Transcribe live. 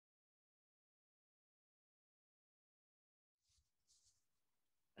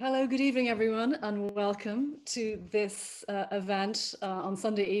Hello, good evening, everyone, and welcome to this event on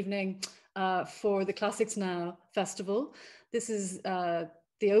Sunday evening for the Classics Now Festival. This is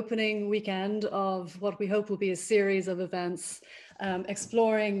the opening weekend of what we hope will be a series of events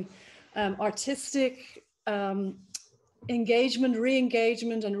exploring artistic engagement,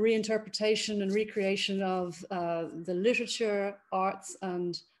 re-engagement and reinterpretation and recreation of the literature, arts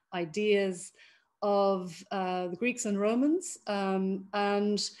and ideas of the Greeks and Romans.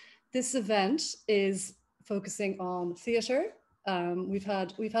 And this event is focusing on theatre. We've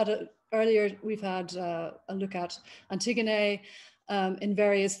had a look at Antigone in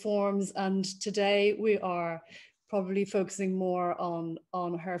various forms, and today we are probably focusing more on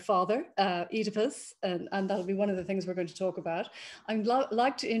her father, Oedipus, and that'll be one of the things we're going to talk about. I'd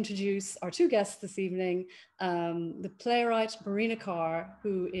like to introduce our two guests this evening, the playwright Marina Carr,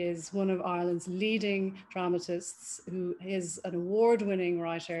 who is one of Ireland's leading dramatists, who is an award-winning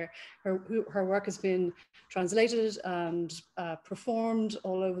writer. Her work has been translated and performed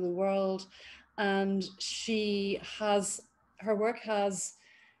all over the world, and her work has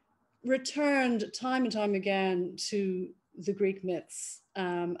returned time and time again to the Greek myths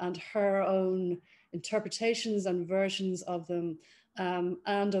and her own interpretations and versions of them,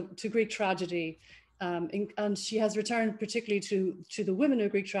 and to Greek tragedy. And she has returned particularly to the women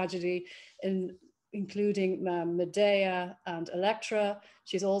of Greek tragedy, including Medea and Electra.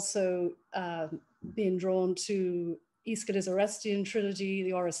 She's also been drawn to Aeschylus' Orestian trilogy,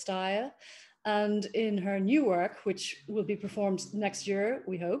 the Oresteia. And in her new work, which will be performed next year,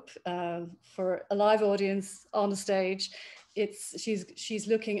 we hope, for a live audience on the stage, she's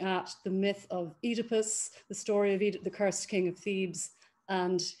looking at the myth of Oedipus, the story of the cursed king of Thebes,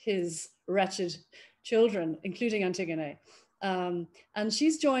 and his wretched children, including Antigone. And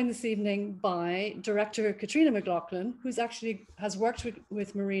she's joined this evening by director Caitriona McLaughlin, who's actually has worked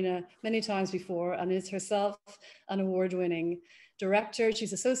with Marina many times before and is herself an award-winning director.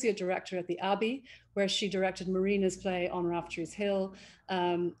 She's associate director at the Abbey, where she directed Marina's play On Raftery's Hill.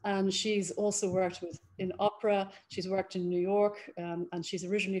 And she's also worked in opera. She's worked in New York, and she's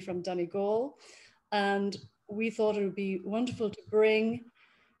originally from Donegal. And we thought it would be wonderful to bring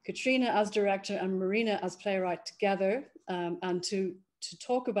Caitriona as director and Marina as playwright together, and to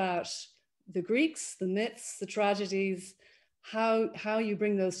talk about the Greeks, the myths, the tragedies, how you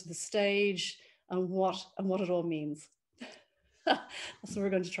bring those to the stage, and what it all means. That's what we're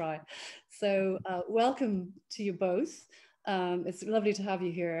going to try. So welcome to you both. It's lovely to have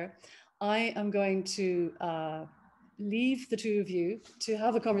you here. I am going to leave the two of you to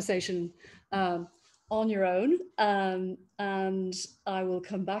have a conversation on your own, and I will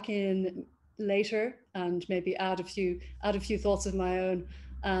come back in later and maybe add a few thoughts of my own.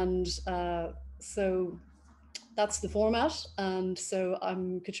 And so that's the format. And so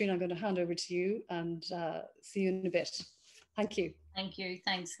Caitriona, I'm going to hand over to you and see you in a bit. Thank you. Thank you.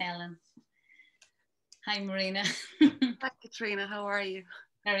 Thanks, Helen. Hi, Marina. Hi, Caitriona. How are you?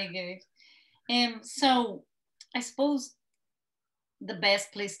 Very good. So I suppose the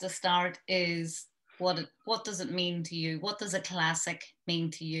best place to start is what does it mean to you? What does a classic mean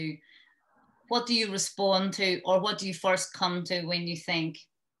to you? What do you respond to, or what do you first come to when you think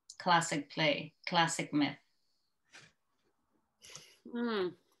classic play, classic myth?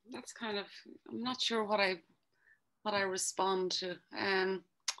 That's kind of, I'm not sure what I respond to.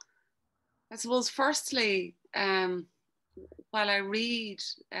 I suppose firstly, while I read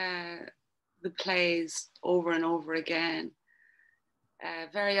the plays over and over again,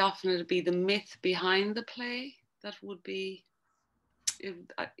 very often it'd be the myth behind the play that would be,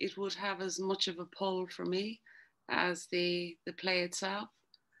 it would have as much of a pull for me as the play itself.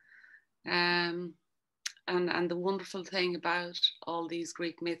 And the wonderful thing about all these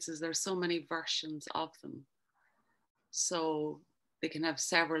Greek myths is there's so many versions of them. So they can have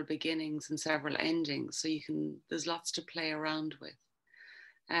several beginnings and several endings. So there's lots to play around with.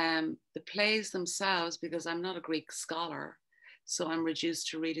 The plays themselves, because I'm not a Greek scholar, so I'm reduced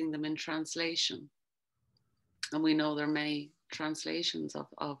to reading them in translation. And we know there are many translations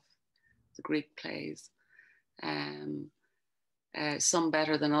of the Greek plays. Some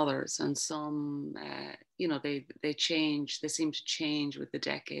better than others, and some, they change. They seem to change with the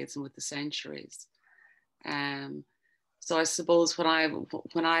decades and with the centuries. So I suppose when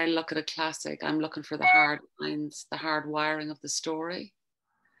I look at a classic, I'm looking for the hard lines, the hard wiring of the story,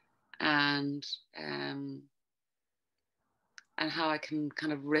 and how I can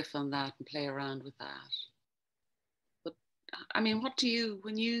kind of riff on that and play around with that. But I mean,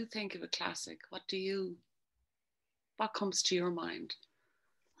 when you think of a classic, what comes to your mind?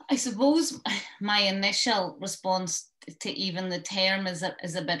 I suppose my initial response to even the term is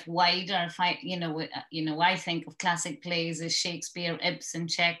a bit wider. If I, I think of classic plays as Shakespeare, Ibsen,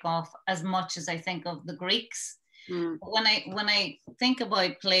 Chekhov, as much as I think of the Greeks. But when I think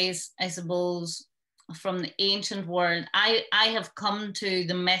about plays, I suppose from the ancient world, I have come to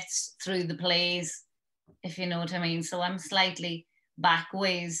the myths through the plays, if you know what I mean. So I'm slightly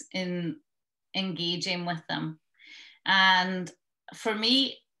backways in engaging with them. And for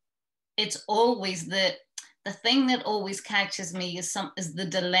me, it's always the thing that always catches me is the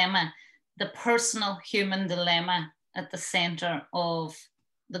dilemma, the personal human dilemma at the center of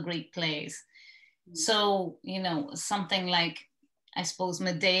the Greek plays. So, something like, I suppose,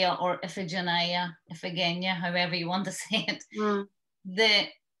 Medea or Iphigenia, however you want to say it,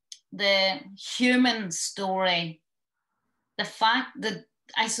 the human story, the fact that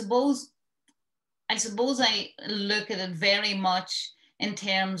I suppose I look at it very much in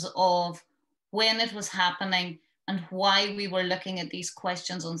terms of when it was happening and why we were looking at these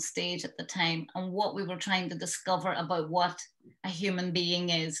questions on stage at the time and what we were trying to discover about what a human being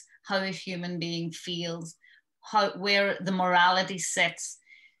is, how a human being feels, where the morality sits.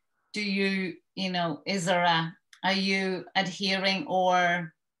 Do you, are you adhering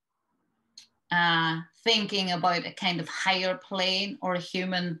or thinking about a kind of higher plane or a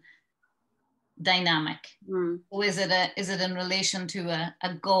human dynamic? Or is it in relation to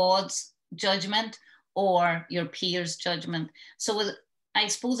a God's judgment or your peers' judgment? So I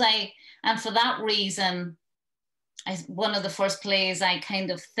suppose and for that reason, one of the first plays I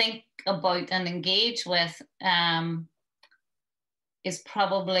kind of think about and engage with is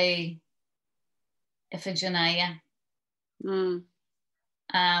probably Iphigenia.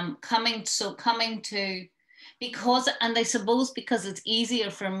 Coming to, because it's easier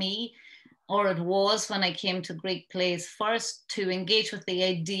for me, or it was when I came to Greek plays first, to engage with the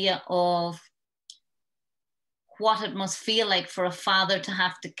idea of what it must feel like for a father to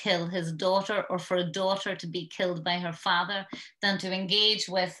have to kill his daughter, or for a daughter to be killed by her father, than to engage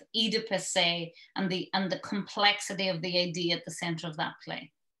with Oedipus, say, and the complexity of the idea at the center of that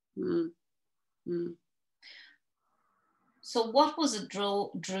play. So what was it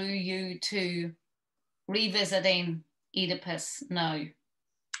drew you to revisiting Oedipus now?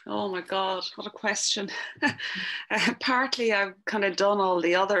 Oh my God, what a question. Partly I've kind of done all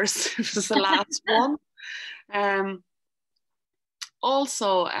the others. It was the last one.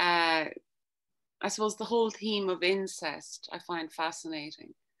 Also, I suppose the whole theme of incest I find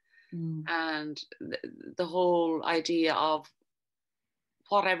fascinating. And the whole idea of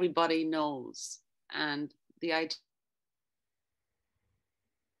what everybody knows, and the idea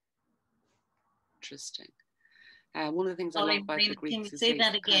interesting. One of the things I love about the Greeks is they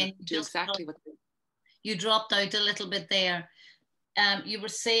kind of do exactly what they... You dropped out a little bit there. You were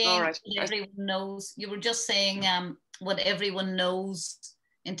saying everyone knows. You were just saying what everyone knows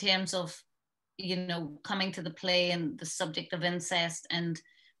in terms of, coming to the play and the subject of incest and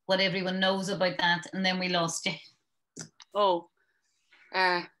what everyone knows about that, and then we lost you. Oh,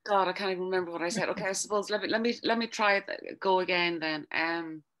 God, I can't even remember what I said. Okay, I suppose let me try it, go again then.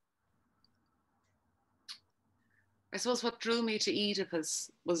 I suppose what drew me to Oedipus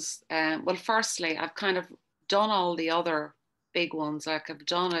was, well, firstly, I've kind of done all the other big ones. Like I've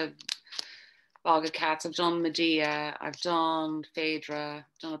done a Bog of Cats, I've done Medea, I've done Phaedra,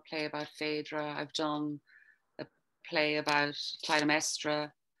 I've done a play about Phaedra, I've done a play about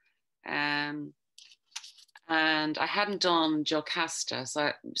Clytemnestra, and I hadn't done Jocasta,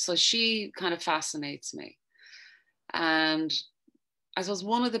 so she kind of fascinates me. And I suppose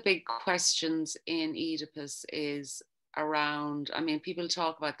one of the big questions in Oedipus is around, people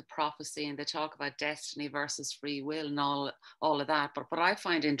talk about the prophecy and they talk about destiny versus free will and all of that. But what I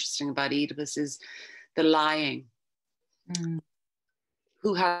find interesting about Oedipus is the lying.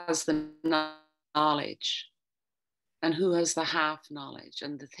 Who has the knowledge and who has the half knowledge,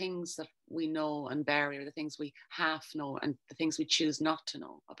 and the things that we know and bury, or the things we half know and the things we choose not to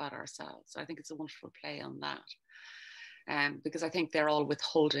know about ourselves. I think it's a wonderful play on that. Because I think they're all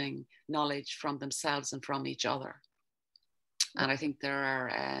withholding knowledge from themselves and from each other. And I think there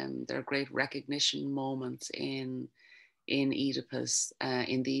are great recognition moments in Oedipus,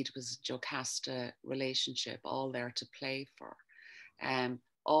 in the Oedipus-Jocasta relationship, all there to play for.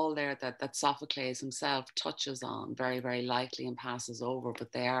 All there that Sophocles himself touches on very, very lightly and passes over,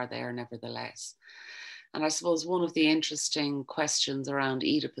 but they are there nevertheless. And I suppose one of the interesting questions around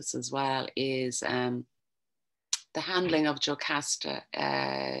Oedipus as well is the handling of Jocasta,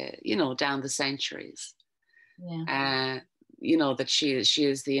 down the centuries. That she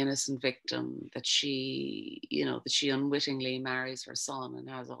is the innocent victim, that she unwittingly marries her son and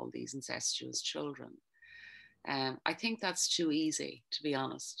has all these incestuous children. I think that's too easy, to be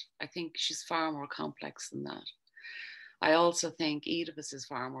honest. I think she's far more complex than that. I also think Oedipus is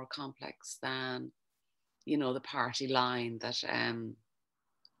far more complex than, you know, the party line that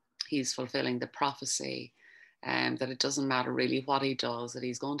he's fulfilling the prophecy, that it doesn't matter really what he does, that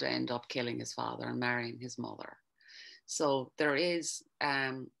he's going to end up killing his father and marrying his mother. So there is,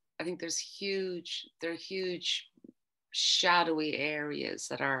 I think there are huge shadowy areas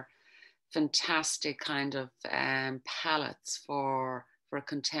that are fantastic kind of palettes for a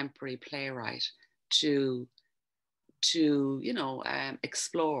contemporary playwright to you know,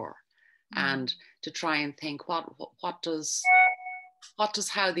 explore, and to try and think what does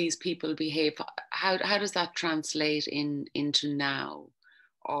how these people behave, how does that translate into now,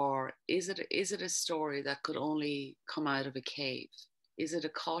 or is it a story that could only come out of a cave? Is it a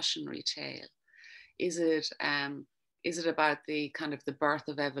cautionary tale? Is it about the kind of the birth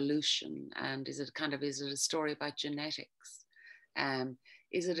of evolution? And is it a story about genetics?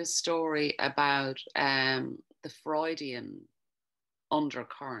 Is it a story about the Freudian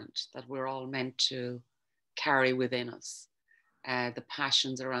undercurrent that we're all meant to carry within us? The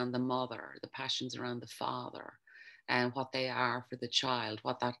passions around the mother, the passions around the father, and what they are for the child,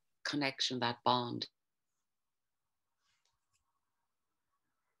 what that connection, that bond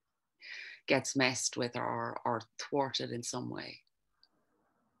gets messed with or thwarted in some way.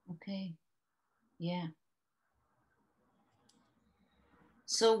 Okay, yeah.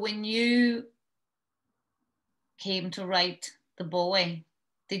 So when you came to write The Boy,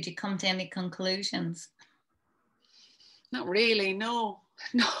 did you come to any conclusions? Not really, no.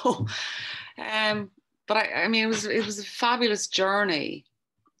 But I mean, it was a fabulous journey.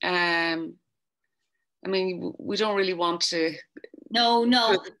 I mean, we don't really want to. No.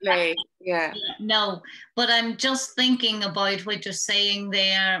 Play. Yeah. No, but I'm just thinking about what you're saying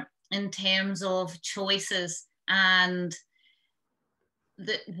there in terms of choices and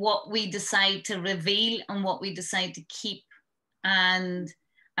what we decide to reveal and what we decide to keep. And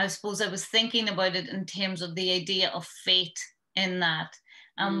I suppose I was thinking about it in terms of the idea of fate in that,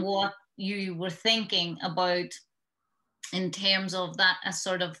 and what you were thinking about in terms of that, a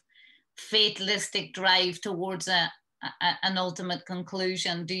sort of fatalistic drive towards an ultimate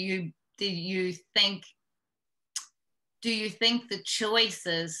conclusion. Do you think the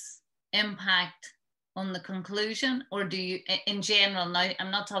choices impact on the conclusion, or do you, in general, now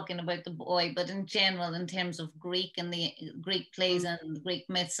I'm not talking about The Boy, but in general, in terms of Greek and the Greek plays and the Greek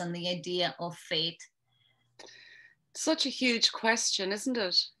myths and the idea of fate? Such a huge question, isn't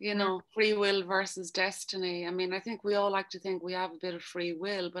it? You know, free will versus destiny. I mean, I think we all like to think we have a bit of free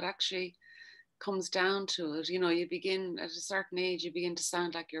will, but actually comes down to it. You know, you begin at a certain age, you begin to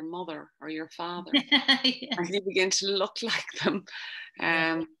sound like your mother or your father. Yeah. And you begin to look like them.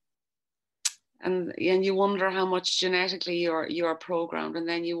 And you wonder how much genetically you're programmed, and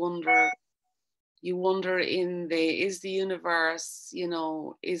then you wonder is the universe, you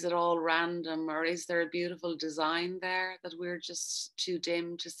know, is it all random, or is there a beautiful design there that we're just too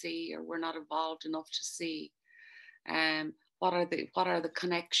dim to see, or we're not evolved enough to see? What are the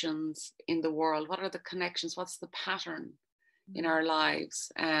connections in the world? What are the connections? What's the pattern in our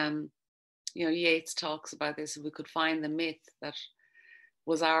lives? You know, Yeats talks about this. If we could find the myth that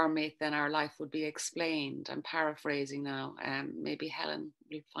was our myth, then our life would be explained. I'm paraphrasing now. Maybe Helen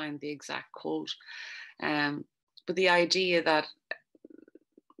will find the exact quote. But the idea that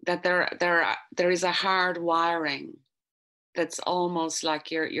there is a hard wiring that's almost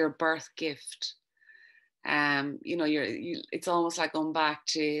like your birth gift. You know, it's almost like going back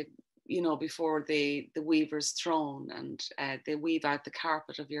to, you know, before the weaver's throne, and they weave out the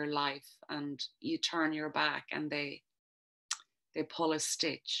carpet of your life, and you turn your back and they pull a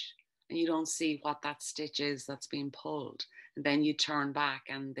stitch, and you don't see what that stitch is that's being pulled. And then you turn back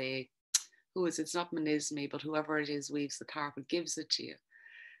and it's not Menisme, but whoever it is weaves the carpet, gives it to you.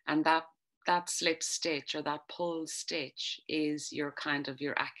 And that slip stitch or that pulled stitch is your kind of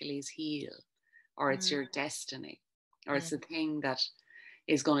your Achilles heel, or it's your destiny, or it's the thing that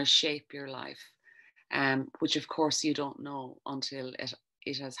is going to shape your life, which of course you don't know until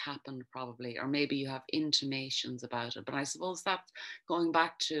it has happened, probably, or maybe you have intimations about it. But I suppose that, going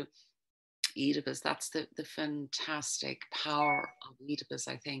back to Oedipus, that's the fantastic power of Oedipus,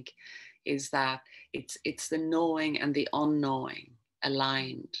 I think, is that it's the knowing and the unknowing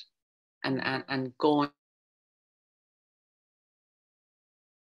aligned and going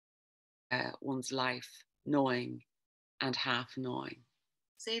one's life, knowing and half knowing.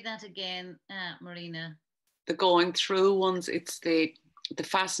 Say that again, Marina. The going through one's, it's the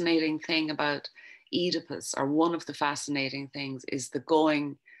fascinating thing about Oedipus, or one of the fascinating things, is the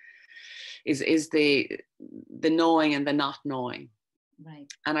going is the knowing and the not knowing. Right.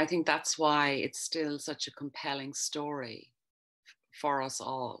 And I think that's why it's still such a compelling story for us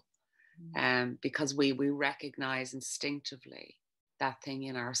all, because we recognize instinctively that thing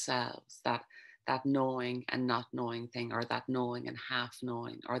in ourselves, that knowing and not knowing thing, or that knowing and half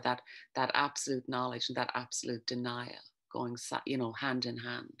knowing, or that absolute knowledge and that absolute denial going, hand in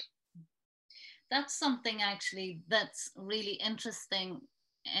hand. That's something actually that's really interesting,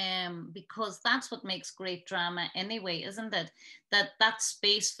 because that's what makes great drama anyway, isn't it? That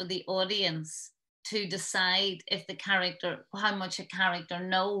space for the audience to decide if the character, how much a character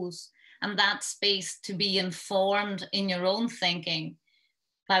knows, and that space to be informed in your own thinking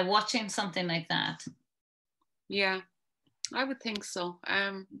by watching something like that. Yeah, I would think so.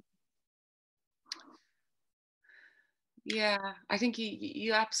 Yeah, I think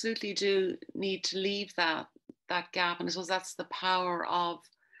you absolutely do need to leave that gap, and I suppose that's the power of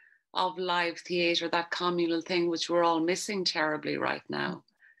live theatre, that communal thing which we're all missing terribly right now.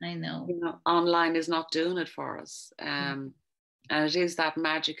 I know. Online is not doing it for us, and it is that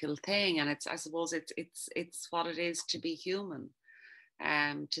magical thing, and I suppose it's what it is to be human,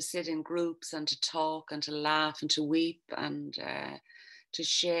 to sit in groups and to talk and to laugh and to weep and to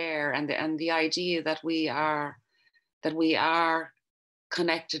share, and the idea that we are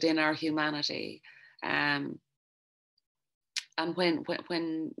connected in our humanity, and when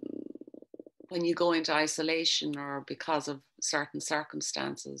you go into isolation or because of certain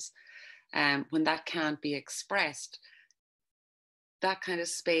circumstances, when that can't be expressed, that kind of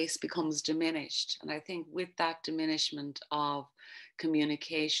space becomes diminished. And I think with that diminishment of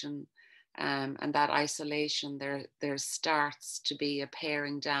communication, and that isolation, there starts to be a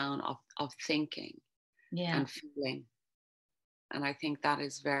paring down of thinking and feeling. And I think that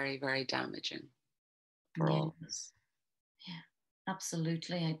is very, very damaging for all of us. Yeah,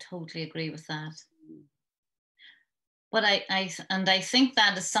 absolutely. I totally agree with that. But I think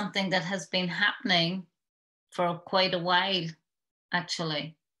that is something that has been happening for quite a while,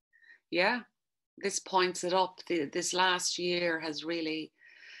 actually. Yeah, this points it up. This last year has really,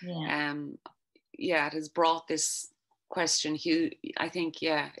 it has brought this question. I think,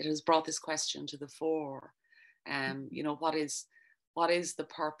 it has brought this question to the fore. What is the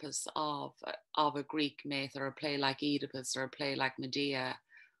purpose of a Greek myth, or a play like Oedipus, or a play like Medea,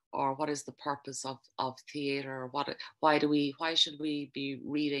 or what is the purpose of theatre? Why should we be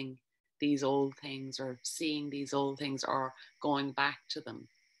reading these old things, or seeing these old things, or going back to them?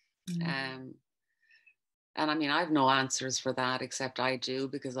 And I mean, I have no answers for that, except I do,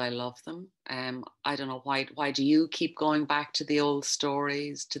 because I love them. I don't know why do you keep going back to the old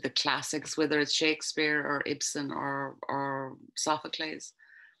stories, to the classics, whether it's Shakespeare or Ibsen or Sophocles?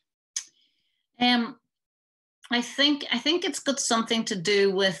 I think it's got something to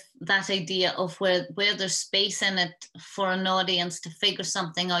do with that idea of where there's space in it for an audience to figure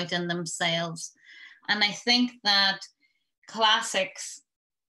something out in themselves. And I think that classics,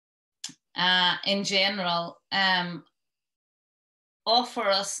 in general, offer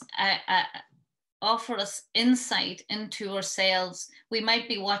us insight into ourselves. We might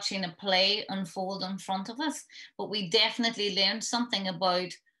be watching a play unfold in front of us, but we definitely learn something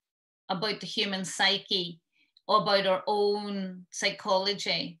about the human psyche, about our own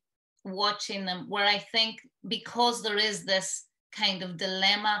psychology, watching them, where I think because there is this kind of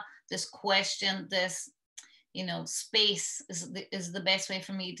dilemma, this question, this, space is the best way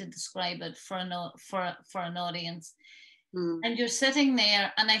for me to describe it for an audience. And you're sitting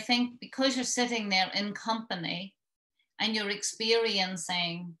there, and I think because you're sitting there in company and you're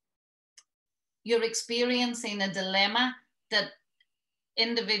experiencing a dilemma that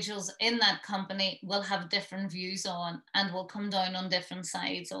individuals in that company will have different views on and will come down on different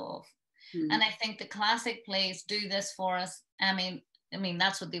sides of. And I think the classic plays do this for us. I mean,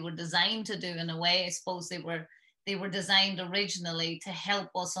 that's what they were designed to do in a way. I suppose they were designed originally to help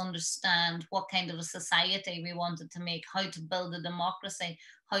us understand what kind of a society we wanted to make, how to build a democracy,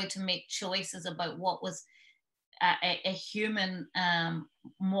 how to make choices about what was a human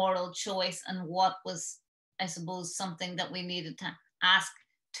moral choice, and what was, I suppose, something that we needed to ask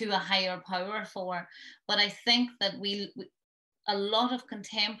to a higher power for. But I think that a lot of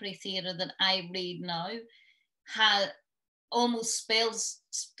contemporary theatre that I read now almost tells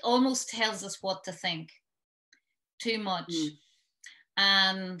us what to think too much.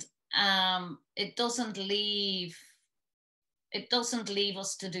 And it doesn't leave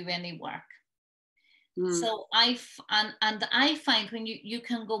us to do any work. So I find when you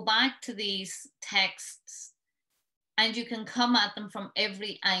can go back to these texts and you can come at them from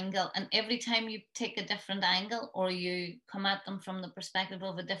every angle, and every time you take a different angle or you come at them from the perspective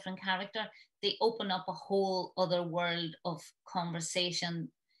of a different character, they open up a whole other world of conversation,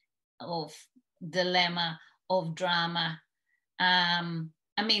 of dilemma, of drama.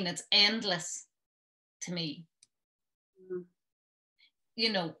 I mean, it's endless to me.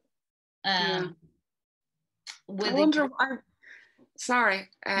 You know, yeah. with I wonder. Sorry.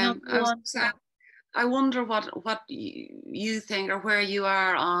 No, I wonder what you think, or where you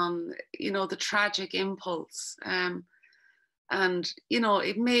are on, you know, the tragic impulse. And you know,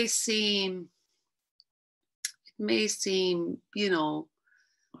 it may seem, you know,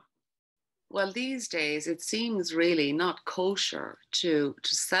 well, these days it seems really not kosher to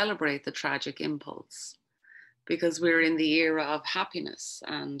celebrate the tragic impulse, because we're in the era of happiness,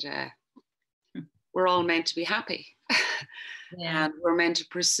 and we're all meant to be happy. yeah. And we're meant to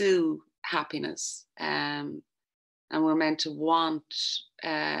pursue happiness, and we're meant to want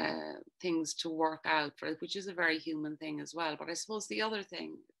things to work out for it, which is a very human thing as well. But I suppose the other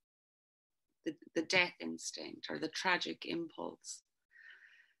thing, the death instinct or the tragic impulse,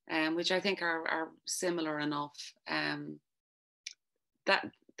 which I think are similar enough,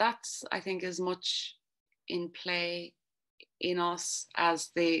 that's I think as much in play in us as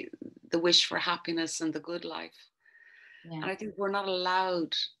the wish for happiness and the good life. Yeah. And I think we're not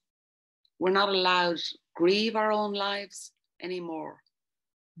allowed grieve our own lives anymore.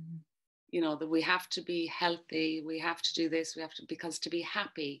 Mm-hmm. You know, that we have to be healthy, we have to do this, because to be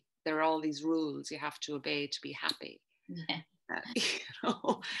happy, there are all these rules you have to obey to be happy. Yeah. You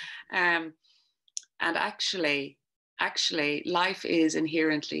know, and actually, life is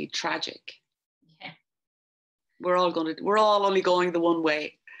inherently tragic. Yeah. We're all only going the one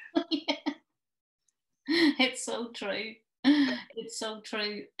way. Yeah. It's so true. It's so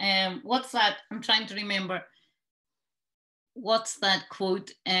true. What's that? I'm trying to remember. What's that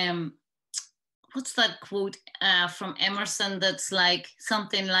quote? From Emerson that's like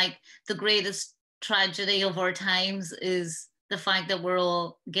something like, the greatest tragedy of our times is the fact that we're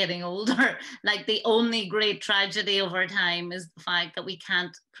all getting older. Like, the only great tragedy of our time is the fact that we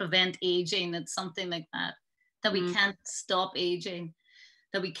can't prevent aging. It's something like that we can't stop aging,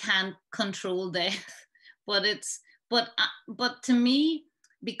 that we can't control death. But to me,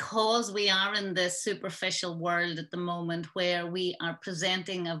 because we are in this superficial world at the moment, where we are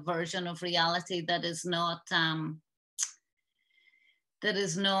presenting a version of reality that is not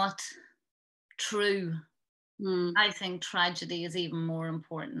true, I think tragedy is even more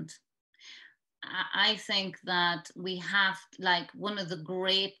important. I think that we have, like, one of the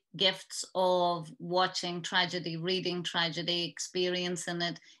great gifts of watching tragedy, reading tragedy, experiencing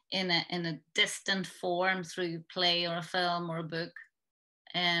it in a distant form through play or a film or a book,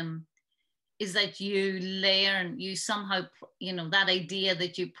 is that you learn, you somehow, you know, that idea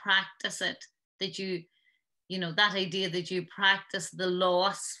that you practice it, that idea that you practice the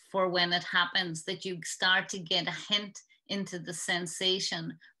loss for when it happens, that you start to get a hint into the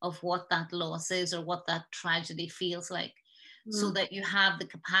sensation of what that loss is or what that tragedy feels like, so that you have the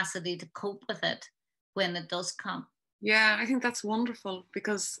capacity to cope with it when it does come. Yeah, I think that's wonderful,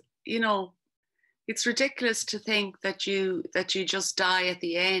 because, you know, it's ridiculous to think that you just die at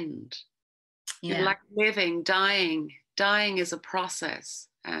the end. Yeah. You're like living, dying is a process.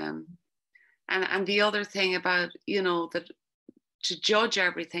 And the other thing about, you know, that to judge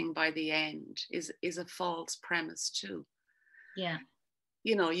everything by the end is a false premise too. Yeah.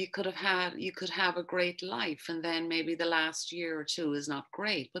 You know, you could have a great life, and then maybe the last year or two is not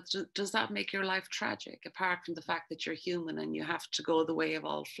great. But does that make your life tragic, apart from the fact that you're human and you have to go the way of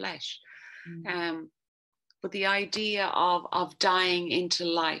all flesh? But the idea of dying into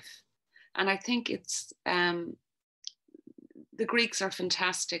life, and I think it's the Greeks are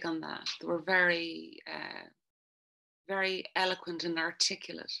fantastic on that. They were very very eloquent and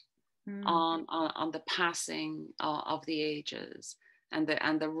articulate on the passing of the ages and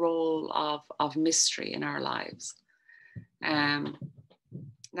the role of mystery in our lives.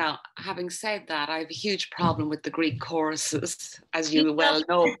 Now, having said that, I have a huge problem with the Greek choruses, as you well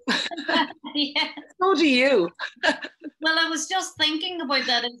know. Yeah. So do you. Well, I was just thinking about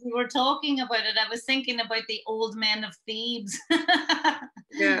that as you were talking about it. I was thinking about the old men of Thebes.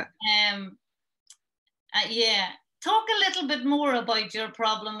 Yeah. Yeah. Talk a little bit more about your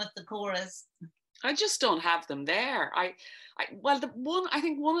problem with the chorus. I just don't have them there. I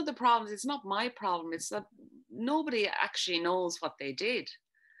think one of the problems, it's not my problem, it's that nobody actually knows what they did.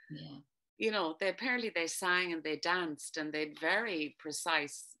 Yeah. You know, they sang and they danced, and they had very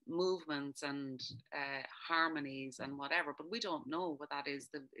precise movements and harmonies and whatever, but we don't know what that is.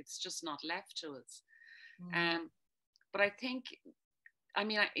 It's just not left to us. but I think, I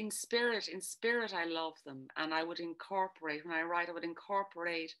mean, in spirit, I love them, and I would incorporate, when I write, I would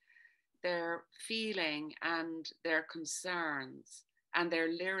incorporate their feeling and their concerns and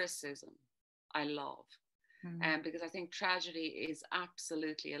their lyricism. I love, because I think tragedy is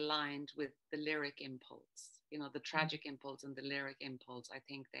absolutely aligned with the lyric impulse. You know, the tragic impulse and the lyric impulse. I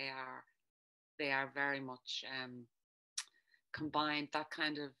think they are very much combined. That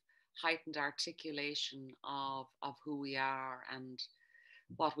kind of heightened articulation of who we are and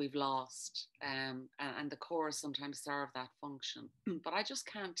what we've lost, and the chorus sometimes serve that function. But I just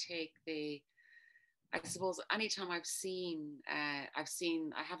can't take I suppose anytime I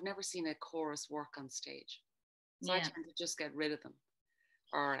have never seen a chorus work on stage, so I tend to just get rid of them,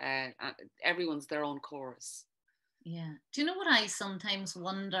 or everyone's their own chorus. Yeah. Do you know what I sometimes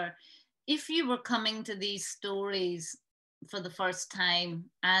wonder? If you were coming to these stories for the first time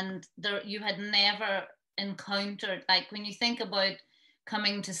and you had never encountered, like when you think about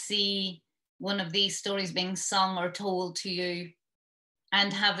coming to see one of these stories being sung or told to you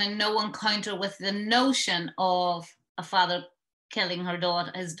and having no encounter with the notion of a father killing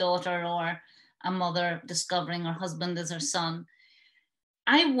his daughter, or a mother discovering her husband as her son,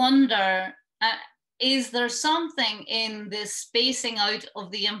 I wonder, is there something in this spacing out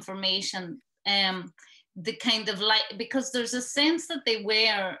of the information, the kind of light, because there's a sense that they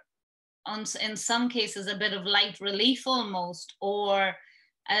were, in some cases, a bit of light relief almost, or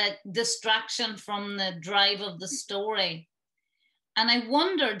a distraction from the drive of the story. And I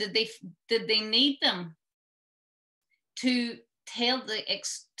wonder, did they need them to tell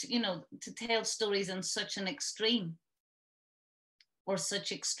to tell stories in such an extreme, or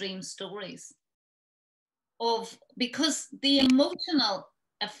such extreme stories? Because the emotional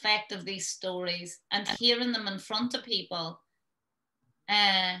effect of these stories and hearing them in front of people,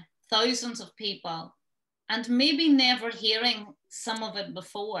 thousands of people, and maybe never hearing some of it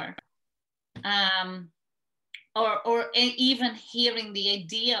before, or even hearing the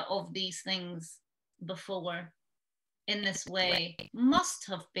idea of these things before in this way, must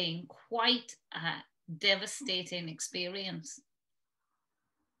have been quite a devastating experience.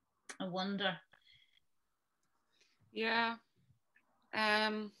 I wonder. Yeah.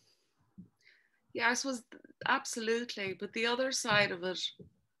 Yeah, I suppose absolutely. But the other side of it,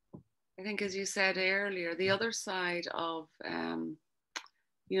 I think, as you said earlier, the other side of,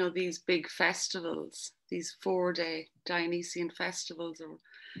 these big festivals, these 4-day Dionysian festivals,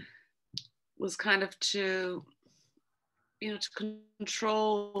 was kind of to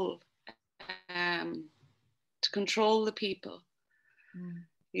control the people,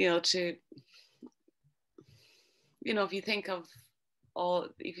 if you think of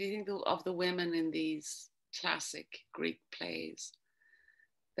the women in these classic Greek plays,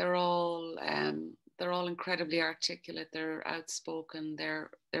 they're all incredibly articulate, they're outspoken, they're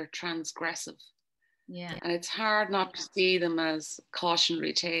transgressive. Yeah. And it's hard not to see them as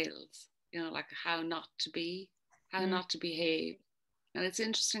cautionary tales, like how not to be, how not to behave. And it's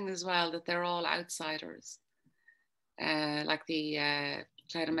interesting as well that they're all outsiders, like the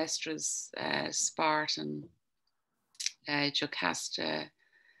Clytemnestra's Spartan, Jocasta,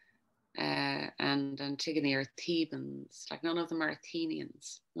 and Antigone are Thebans. Like, none of them are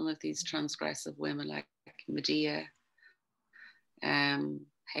Athenians. None of these transgressive women like Medea,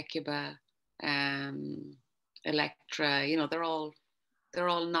 Hecuba, Electra. They're all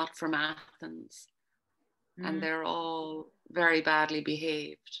not from Athens, and they're all very badly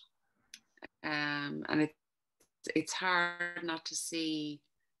behaved. And it's hard not to see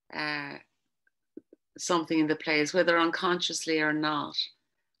something in the plays, whether unconsciously or not,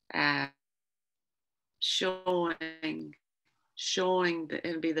 showing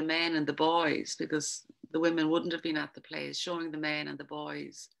it'll be the men and the boys, because the women wouldn't have been at the plays, showing the men and the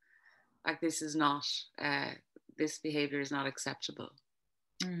boys like this is not, this behavior is not acceptable.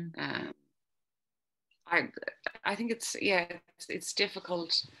 I think it's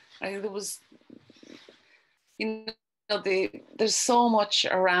difficult. There was, there's so much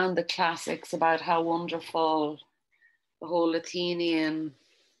around the classics about how wonderful the whole Athenian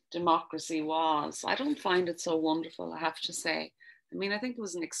democracy was. I don't find it so wonderful, I have to say. I mean, I think it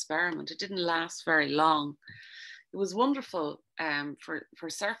was an experiment. It didn't last very long. It was wonderful for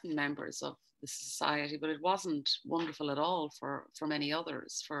certain members of the society, but it wasn't wonderful at all for many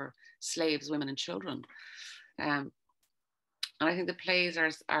others, for slaves, women, and children. And I think the plays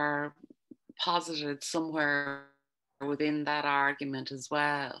are posited somewhere within that argument as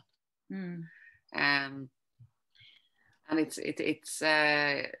well. And it's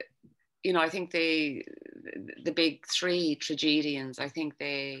I think the big three tragedians, I think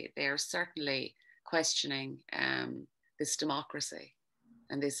they are certainly questioning this democracy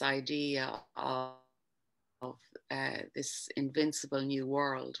and this idea of this invincible new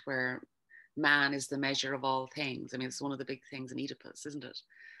world where man is the measure of all things. I mean, it's one of the big things in Oedipus, isn't it?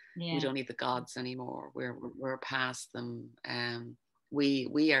 Yeah. We don't need the gods anymore. We're past them.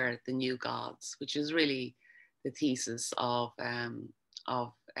 We are the new gods, which is really the thesis of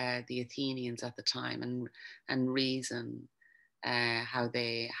the Athenians at the time, and reason, how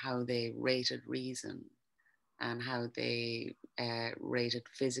they rated reason, and how they rated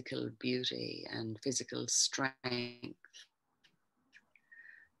physical beauty and physical strength.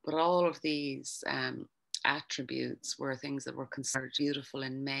 But all of these attributes were things that were considered beautiful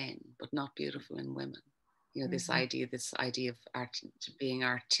in men, but not beautiful in women. You know, this idea of being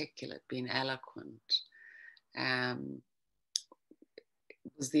articulate, being eloquent,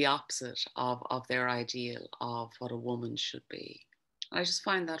 was the opposite of their ideal of what a woman should be. I just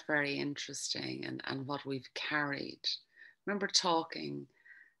find that very interesting, and what we've carried. I remember talking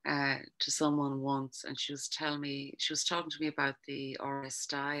to someone once, and she was talking to me about the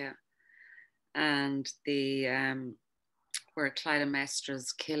Oresteia, and the where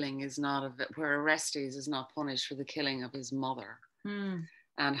Clytemnestra's killing is not where Orestes is not punished for the killing of his mother,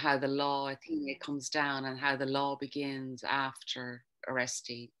 and how the law Athene comes down, and how the law begins after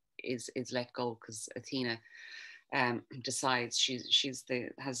Orestes is let go, because Athena decides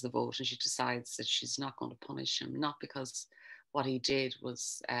has the vote, and she decides that she's not going to punish him, not because what he did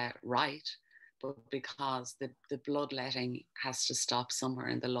was right, but because the bloodletting has to stop somewhere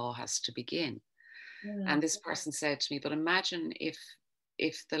and the law has to begin. Yeah. And this person said to me, but imagine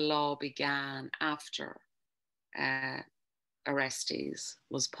if the law began after Orestes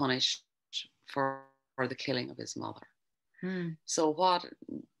was punished for the killing of his mother. So what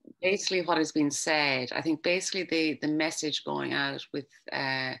has been said, I think basically the message going out with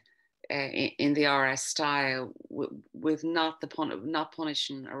in the Oresteia with not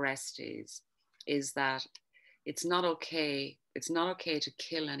punishing Orestes is that it's not okay to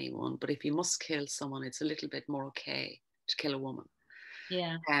kill anyone, but if you must kill someone, it's a little bit more okay to kill a woman.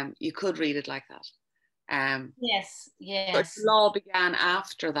 Yeah. You could read it like that. Yes. But the law began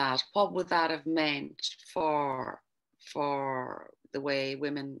after that. What would that have meant for the way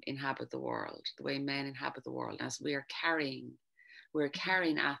women inhabit the world, the way men inhabit the world, as we're carrying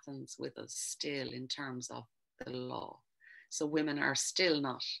Athens with us still in terms of the law. So women are still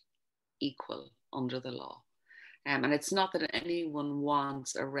not equal under the law. And it's not that anyone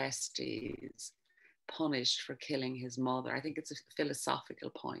wants Orestes punished for killing his mother. I think it's a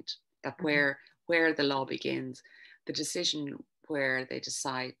philosophical point that where the law begins, the decision where they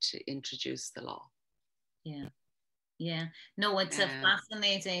decide to introduce the law. Yeah. Yeah. No, it's a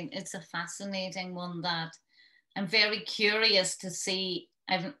fascinating one that I'm very curious to see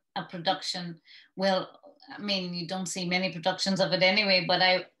a production. Well, I mean, you don't see many productions of it anyway, but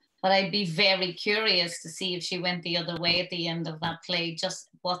I'd be very curious to see if she went the other way at the end of that play,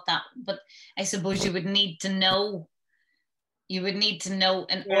 but I suppose you would need to know in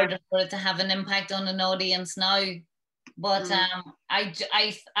order for it to have an impact on an audience now. But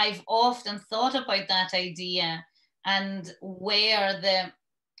I've often thought about that idea, and where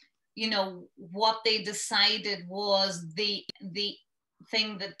what they decided was the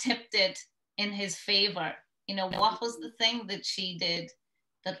thing that tipped it in his favor. What was the thing that she did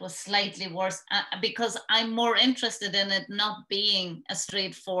that was slightly worse? Because I'm more interested in it not being a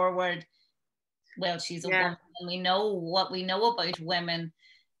straightforward, well, she's a woman, and we know what we know about women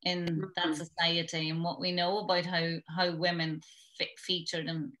in that society, and what we know about how women featured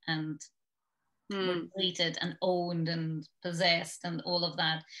and were treated and owned and possessed and all of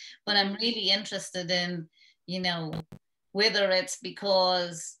that. But I'm really interested in, whether it's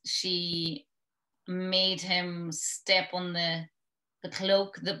because she made him step on the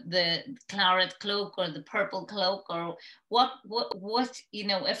cloak, the claret cloak or the purple cloak, or what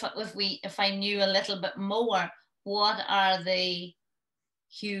if I knew a little bit more, what are the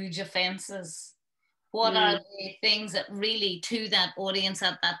huge offenses? What are the things that really, to that audience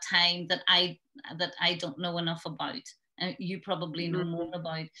at that time, that I don't know enough about, and you probably know more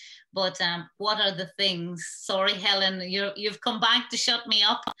about? But what are the things? Sorry, Helen, you've come back to shut me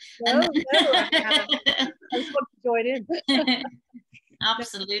up. No, I just want to join in.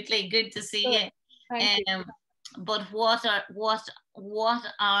 Absolutely, good to see you. Thank you. But what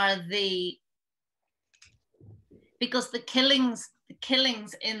are the, because the killings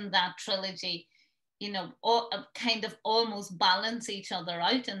in that trilogy, kind of almost balance each other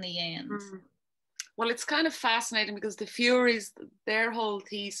out in the end. Well, it's kind of fascinating because the Furies, their whole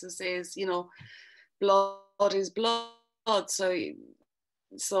thesis is, blood is blood. So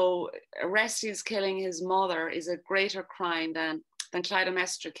so Orestes killing his mother is a greater crime than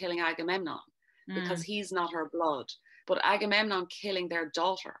Clytemnestra killing Agamemnon, because he's not her blood. But Agamemnon killing their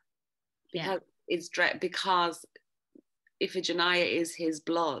daughter, because Iphigenia is his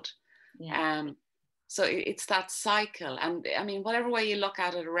blood. So it's that cycle. And I mean, whatever way you look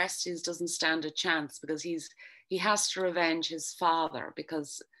at it, Orestes doesn't stand a chance, because he has to revenge his father,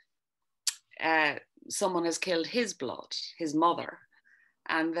 because someone has killed his blood, his mother.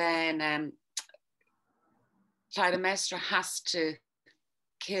 And then Clytemnestra has to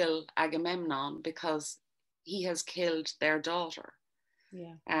kill Agamemnon because he has killed their daughter.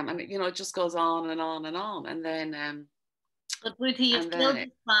 And you know, it just goes on and on and on. And then but would he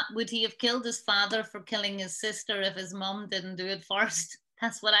have killed his father for killing his sister if his mum didn't do it first?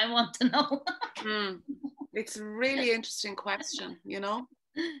 That's what I want to know. It's a really interesting question, you know.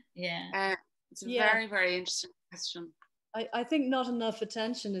 It's a very, very interesting question. I think not enough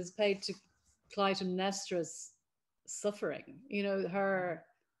attention is paid to Clytemnestra's suffering. You know,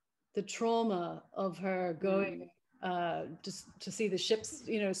 the trauma of her going just to see the ships,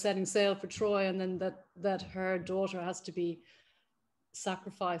 you know, setting sail for Troy, and then that her daughter has to be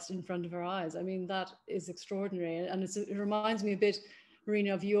sacrificed in front of her eyes. I mean, that is extraordinary, and it reminds me a bit,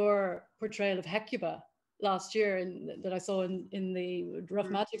 Marina, of your portrayal of Hecuba last year that I saw in the Rough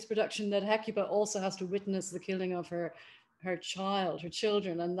Magics production, that Hecuba also has to witness the killing of her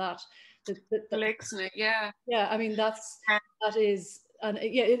children, and that I mean, that is, and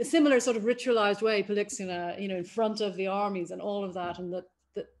in a similar sort of ritualized way, Polixena, you know, in front of the armies and all of that, and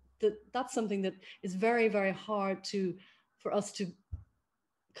that's something that is very, very hard for us to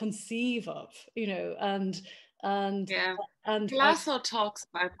conceive of, you know, and Lasso talks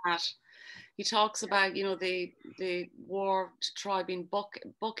about that. He talks about, you know, the war to Troy being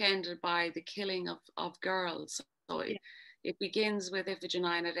bookended by the killing of girls. So it begins with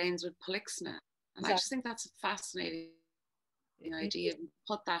Iphigenia and it ends with Polixena. And I just think that's a fascinating idea.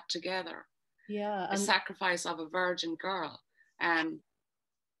 Put that together. The sacrifice of a virgin girl.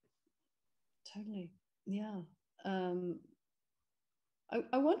 Totally.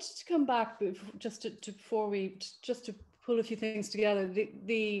 I wanted to come back just to pull a few things together.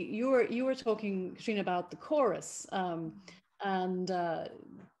 You were talking, Caitriona, about the chorus and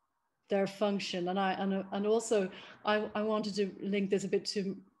their function, and also I wanted to link this a bit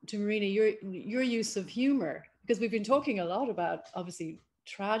to Marina, your use of humor, because we've been talking a lot about obviously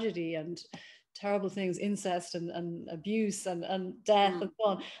tragedy and terrible things, incest and abuse and death and so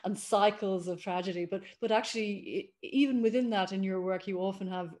on, and cycles of tragedy, but actually even within that, in your work, you often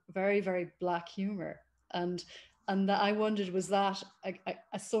have very, very black humor, and that I wondered, was that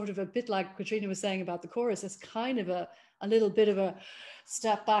a sort of a bit like Caitriona was saying about the chorus, as kind of a little bit of a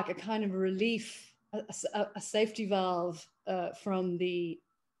step back, a kind of a relief, a safety valve from the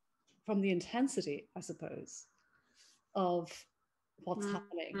intensity, I suppose, of what's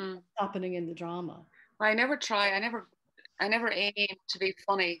happening in the drama. I never aim to be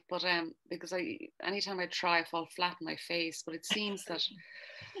funny, but because anytime I try, I fall flat on my face. But it seems that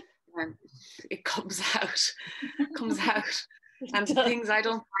it comes out, and things I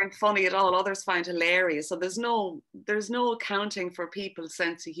don't find funny at all, others find hilarious. So there's no accounting for people's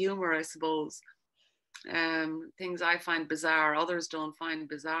sense of humor, I suppose. Things I find bizarre, others don't find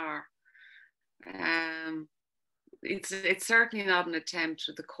bizarre. It's certainly not an attempt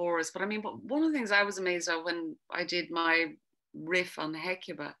with the chorus, but I mean, but one of the things I was amazed at when I did my riff on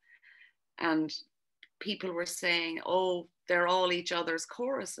Hecuba, and people were saying, "Oh, they're all each other's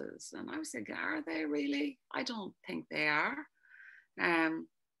choruses," and I was thinking, "Are they really? I don't think they are."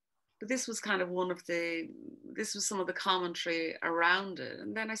 But this was kind of this was some of the commentary around it,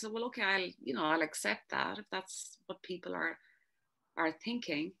 and then I said, "Well, okay, I'll accept that if that's what people are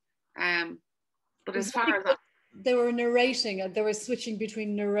thinking." But as far as they were narrating, they were switching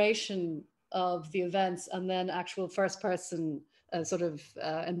between narration of the events and then actual first person sort of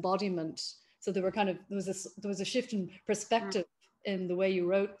embodiment. So there was a shift in perspective in the way you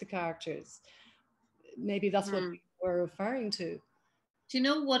wrote the characters. Maybe that's what you were referring to. Do you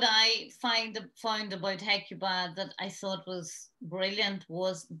know what I found about Hecuba that I thought was brilliant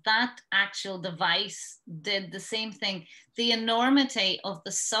was that actual device did the same thing. The enormity of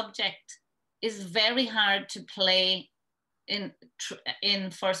the subject is very hard to play in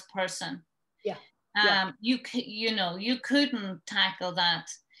first person. You couldn't tackle that.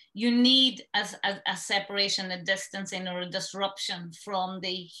 You need a separation, a distancing, or a disruption from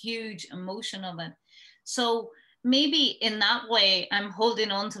the huge emotion of it. So maybe in that way, I'm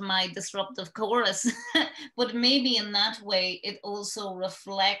holding on to my disruptive chorus, but maybe in that way, it also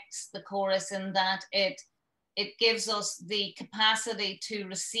reflects the chorus in that it it gives us the capacity to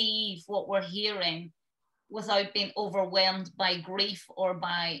receive what we're hearing without being overwhelmed by grief or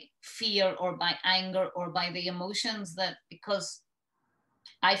by fear or by anger or by the emotions, that because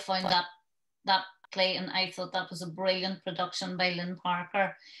I found that play, and I thought that was a brilliant production by Lynn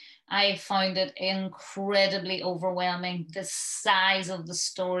Parker. I found it incredibly overwhelming, the size of the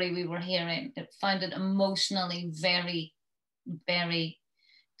story we were hearing. I found it emotionally very, very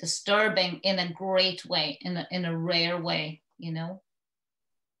disturbing in a great way, in a rare way, you know.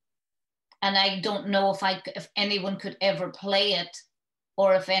 And I don't know if anyone could ever play it,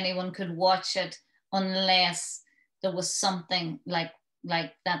 or if anyone could watch it, unless there was something like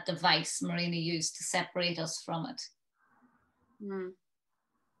that device Marina used to separate us from it. Mm.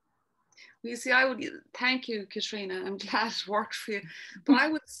 You see, thank you, Caitriona. I'm glad it worked for you. But I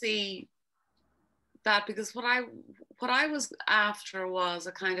would see that, because what I was after was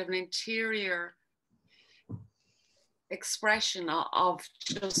a kind of an interior expression of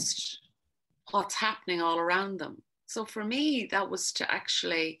just what's happening all around them. So for me, that was to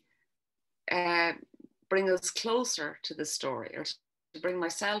actually bring us closer to the story, or to bring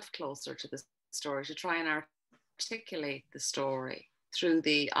myself closer to the story, to try and articulate the story through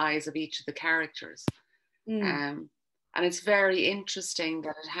the eyes of each of the characters. And it's very interesting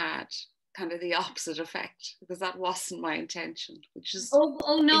that it had kind of the opposite effect, because that wasn't my intention, which is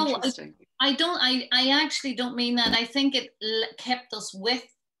oh no, interesting. I actually don't mean that. I think it kept us with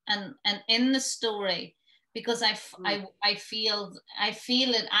and in the story, because I feel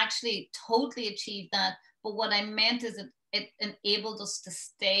it actually totally achieved that. But what I meant is it enabled us to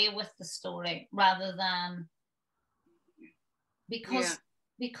stay with the story, rather than because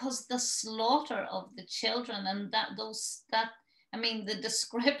the slaughter of the children, and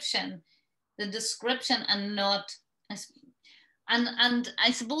the description and not. And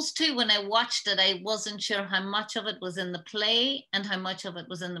I suppose too, when I watched it, I wasn't sure how much of it was in the play and how much of it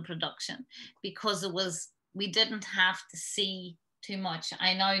was in the production, because we didn't have to see too much.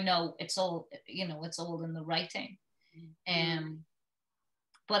 I now know it's all in the writing.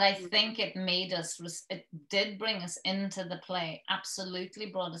 But I think it did bring us into the play, absolutely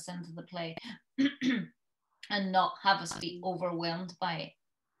brought us into the play, and not have us be overwhelmed by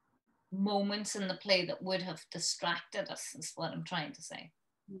moments in the play that would have distracted us, is what I'm trying to say.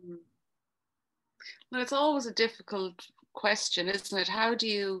 Well, it's always a difficult question, isn't it? How do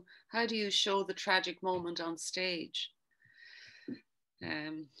you show the tragic moment on stage?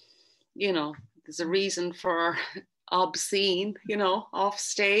 There's a reason for obscene, off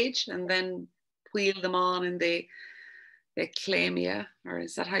stage, and then wheel them on in the clamia, or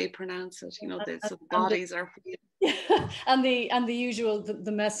is that how you pronounce it? The bodies are wheeled. and the usual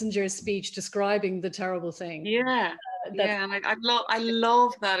the messenger's speech describing the terrible thing. And I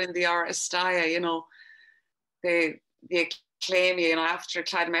love that in the Aristaya, the acclamia, after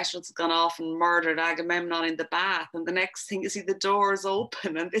Clytemnestra's gone off and murdered Agamemnon in the bath, and the next thing you see the doors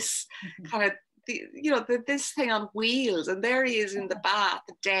open, and this kind of this thing on wheels, and there he is in the bath,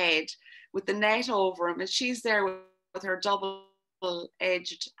 dead, with the net over him, and she's there with her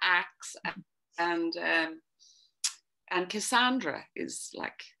double-edged axe, and Cassandra is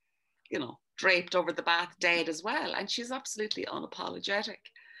draped over the bath, dead as well, and she's absolutely unapologetic.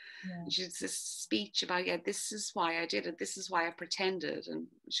 She's this speech about, this is why I did it, this is why I pretended, and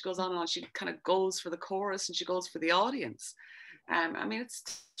she goes on and on. She kind of goes for the chorus, and she goes for the audience.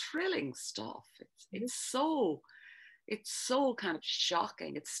 It's thrilling stuff. It's so kind of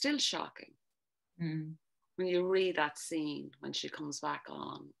shocking. It's still shocking when you read that scene when she comes back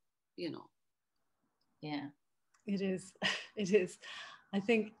on. Yeah, it is. It is. I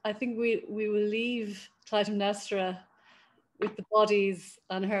think we will leave Clytemnestra with the bodies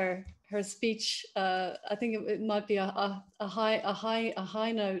and her speech. I think it might be a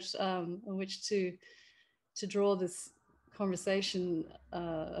high note on which to draw this conversation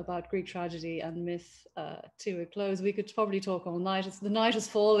about Greek tragedy and myth to a close. We could probably talk all night. The night is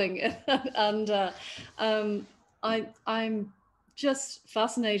falling, and I'm just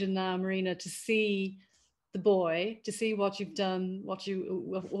fascinated now, Marina, to see the boy, to see what you've done,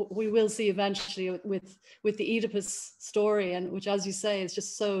 we will see eventually with the Oedipus story, and which, as you say, is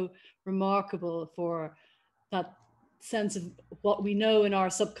just so remarkable for that sense of what we know in our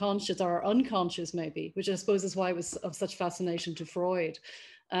subconscious or unconscious, maybe, which I suppose is why it was of such fascination to Freud.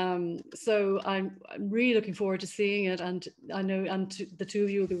 So I'm really looking forward to seeing it, and I know, the two of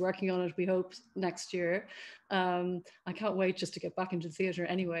you will be working on it, we hope, next year. I can't wait just to get back into the theatre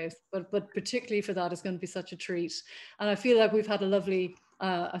anyways, but particularly for that, it's going to be such a treat. And I feel like we've had a lovely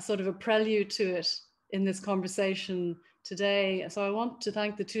a sort of a prelude to it in this conversation today. So I want to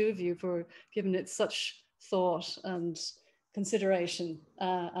thank the two of you for giving it such thought and consideration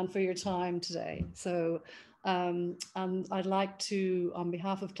and for your time today. So, and I'd like to, on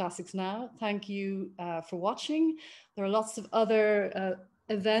behalf of Classics Now, thank you for watching. There are lots of other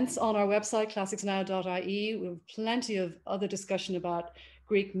events on our website, classicsnow.ie. We have plenty of other discussion about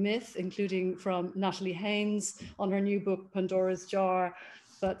Greek myth, including from Natalie Haynes on her new book, Pandora's Jar.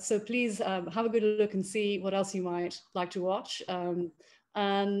 But so please have a good look and see what else you might like to watch.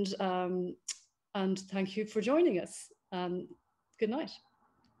 And thank you for joining us. Good night.